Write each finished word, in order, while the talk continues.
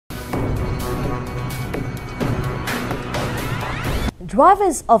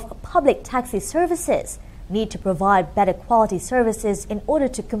Drivers of public taxi services need to provide better quality services in order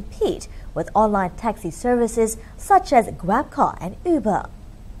to compete with online taxi services such as Grabcar and Uber.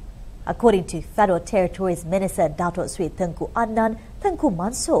 According to Federal Territories Minister Datuk Tengku Adnan, Tengku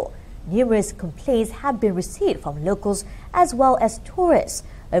Mansor, numerous complaints have been received from locals as well as tourists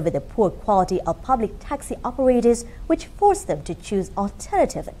over the poor quality of public taxi operators, which force them to choose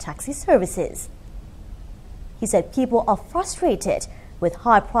alternative taxi services. He said people are frustrated with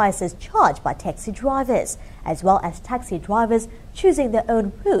high prices charged by taxi drivers, as well as taxi drivers choosing their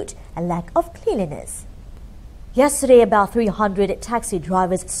own route and lack of cleanliness. Yesterday, about 300 taxi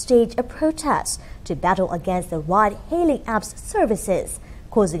drivers staged a protest to battle against the ride-hailing apps services,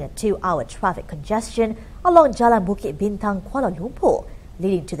 causing a 2-hour traffic congestion along Jalan Bukit Bintang, Kuala Lumpur,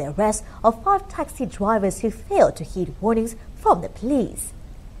 leading to the arrest of 5 taxi drivers who failed to heed warnings from the police.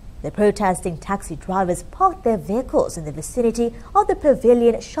 The protesting taxi drivers parked their vehicles in the vicinity of the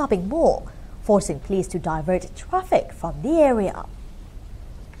Pavilion shopping mall, forcing police to divert traffic from the area.